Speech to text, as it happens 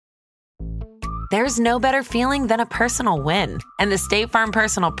There's no better feeling than a personal win, and the State Farm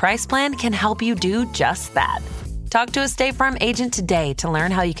Personal Price Plan can help you do just that. Talk to a State Farm agent today to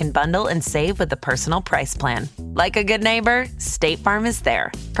learn how you can bundle and save with the Personal Price Plan. Like a good neighbor, State Farm is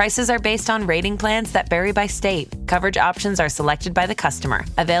there. Prices are based on rating plans that vary by state. Coverage options are selected by the customer.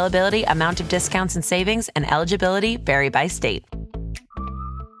 Availability, amount of discounts and savings, and eligibility vary by state.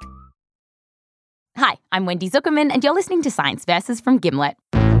 Hi, I'm Wendy Zuckerman, and you're listening to Science Versus from Gimlet.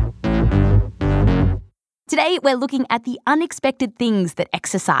 Today, we're looking at the unexpected things that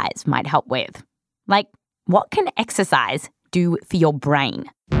exercise might help with. Like, what can exercise do for your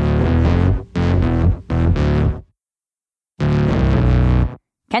brain?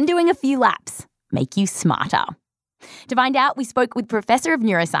 Can doing a few laps make you smarter? To find out, we spoke with Professor of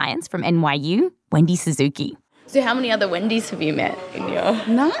Neuroscience from NYU, Wendy Suzuki. So how many other Wendys have you met in your...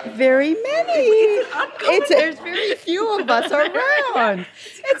 Not very many. There's very few of us around.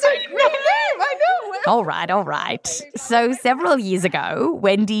 It's a great name, I know. All right. So several years ago,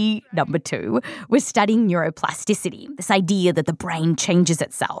 Wendy, number 2, was studying neuroplasticity, this idea that the brain changes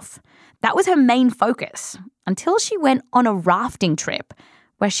itself. That was her main focus until she went on a rafting trip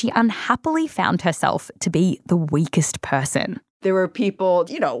where she unhappily found herself to be the weakest person. There were people,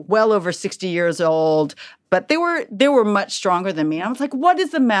 well over 60 years old, but they were much stronger than me. I was like, what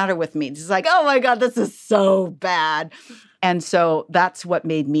is the matter with me? It's like, oh my God, this is so bad. And so that's what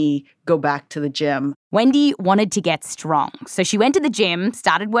made me go back to the gym. Wendy wanted to get strong, so she went to the gym,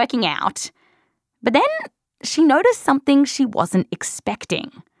 started working out. But then she noticed something she wasn't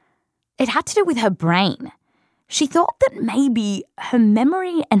expecting. It had to do with her brain. She thought that maybe her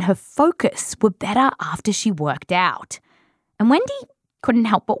memory and her focus were better after she worked out. And Wendy couldn't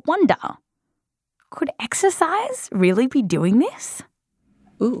help but wonder, could exercise really be doing this?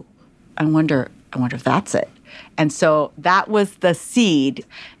 Ooh, I wonder if that's it. And so that was the seed.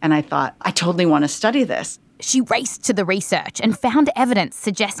 And I thought, I totally want to study this. She raced to the research and found evidence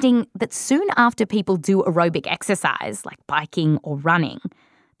suggesting that soon after people do aerobic exercise, like biking or running,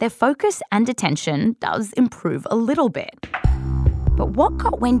 their focus and attention does improve a little bit. But what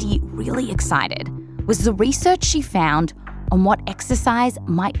got Wendy really excited was the research she found on what exercise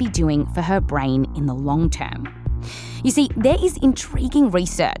might be doing for her brain in the long term. You see, there is intriguing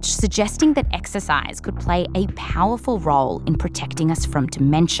research suggesting that exercise could play a powerful role in protecting us from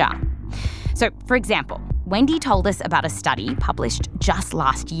dementia. So, for example, Wendy told us about a study published just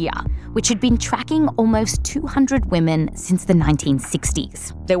last year, which had been tracking almost 200 women since the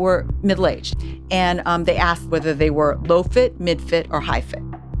 1960s. They were middle-aged, and they asked whether they were low-fit, mid-fit, or high-fit.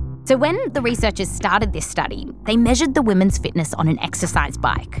 So when the researchers started this study, they measured the women's fitness on an exercise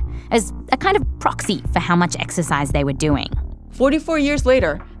bike as a kind of proxy for how much exercise they were doing. 44 years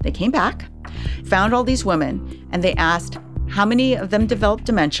later, they came back, found all these women, and they asked how many of them developed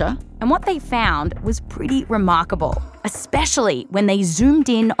dementia. And what they found was pretty remarkable, especially when they zoomed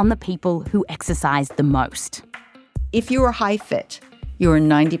in on the people who exercised the most. If you were high fit, you were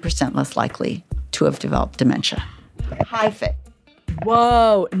 90% less likely to have developed dementia. High fit.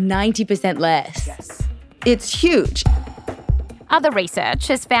 Whoa, 90% less. Yes. It's huge. Other research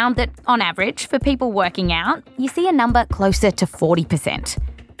has found that, on average, for people working out, you see a number closer to 40%,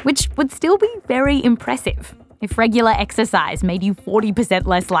 which would still be very impressive if regular exercise made you 40%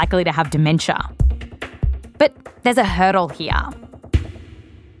 less likely to have dementia. But there's a hurdle here.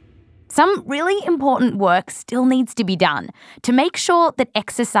 Some really important work still needs to be done to make sure that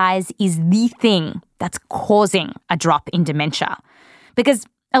exercise is the thing that's causing a drop in dementia. Because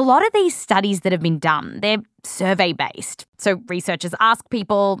a lot of these studies that have been done, they're survey-based. So researchers ask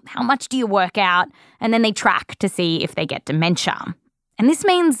people, how much do you work out? And then they track to see if they get dementia. And this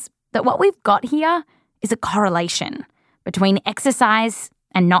means that what we've got here is a correlation between exercise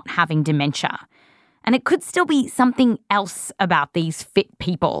and not having dementia. And it could still be something else about these fit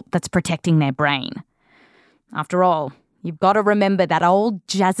people that's protecting their brain. After all, you've got to remember that old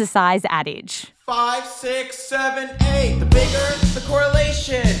jazzercise adage. 5, 6, 7, 8. The bigger the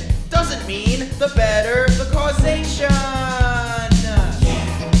correlation doesn't mean the better the causation. Yeah.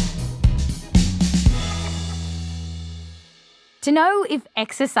 To know if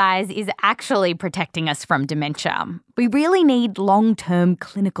exercise is actually protecting us from dementia, we really need long-term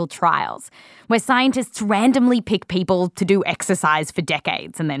clinical trials where scientists randomly pick people to do exercise for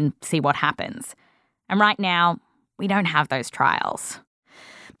decades and then see what happens. And right now, we don't have those trials.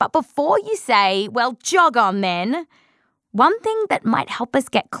 But before you say, well, jog on then, one thing that might help us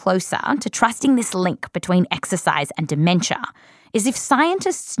get closer to trusting this link between exercise and dementia is if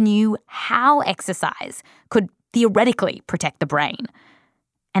scientists knew how exercise could theoretically protect the brain.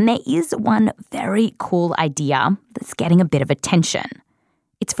 And there is one very cool idea that's getting a bit of attention.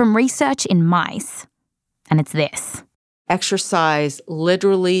 It's from research in mice, and it's this. Exercise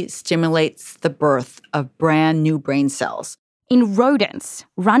literally stimulates the birth of brand new brain cells. In rodents,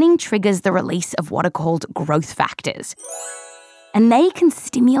 running triggers the release of what are called growth factors, and they can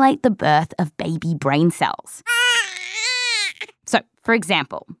stimulate the birth of baby brain cells. So, for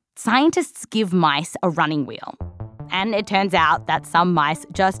example, scientists give mice a running wheel. And it turns out that some mice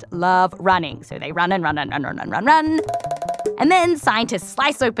just love running. So they run and run and run and run and run. And then scientists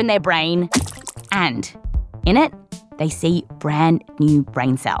slice open their brain, and in it, they see brand new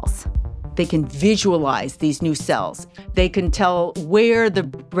brain cells. They can visualize these new cells. They can tell where the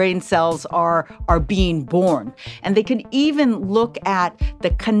brain cells are being born. And they can even look at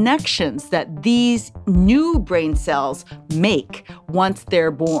the connections that these new brain cells make once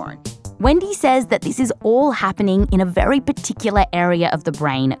they're born. Wendy says that this is all happening in a very particular area of the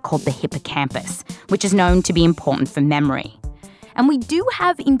brain called the hippocampus, which is known to be important for memory. And we do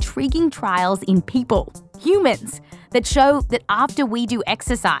have intriguing trials in people, humans, that show that after we do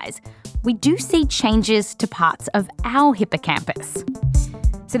exercise, we do see changes to parts of our hippocampus.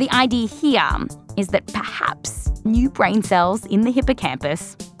 So the idea here is that perhaps new brain cells in the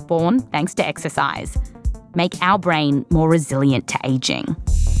hippocampus, born thanks to exercise, make our brain more resilient to aging.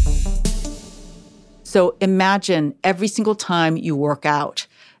 So imagine every single time you work out,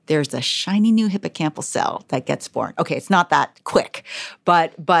 there's a shiny new hippocampal cell that gets born. Okay, it's not that quick,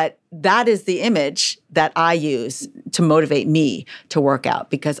 but that is the image that I use to motivate me to work out,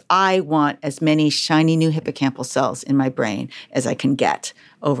 because I want as many shiny new hippocampal cells in my brain as I can get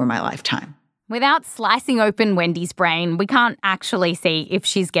over my lifetime. Without slicing open Wendy's brain, we can't actually see if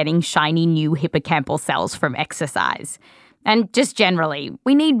she's getting shiny new hippocampal cells from exercise. And just generally,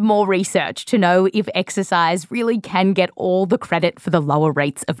 we need more research to know if exercise really can get all the credit for the lower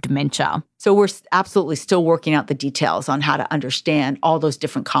rates of dementia. So we're absolutely still working out the details on how to understand all those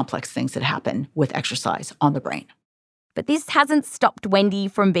different complex things that happen with exercise on the brain. But this hasn't stopped Wendy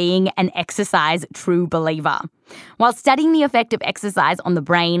from being an exercise true believer. While studying the effect of exercise on the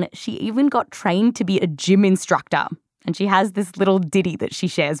brain, she even got trained to be a gym instructor. And she has this little ditty that she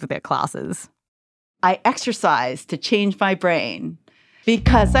shares with her classes. I exercise to change my brain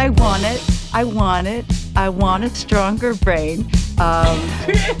because I want it. I want it. I want a stronger brain.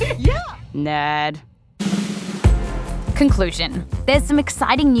 Yeah. Nerd. Conclusion. There's some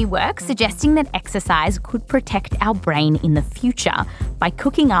exciting new work suggesting that exercise could protect our brain in the future by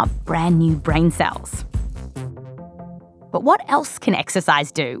cooking up brand new brain cells. But what else can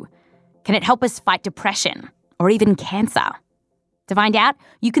exercise do? Can it help us fight depression or even cancer? To find out,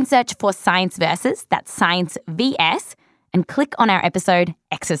 you can search for Science Versus, that's Science VS, and click on our episode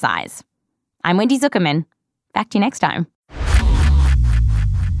Exercise. I'm Wendy Zuckerman. Back to you next time.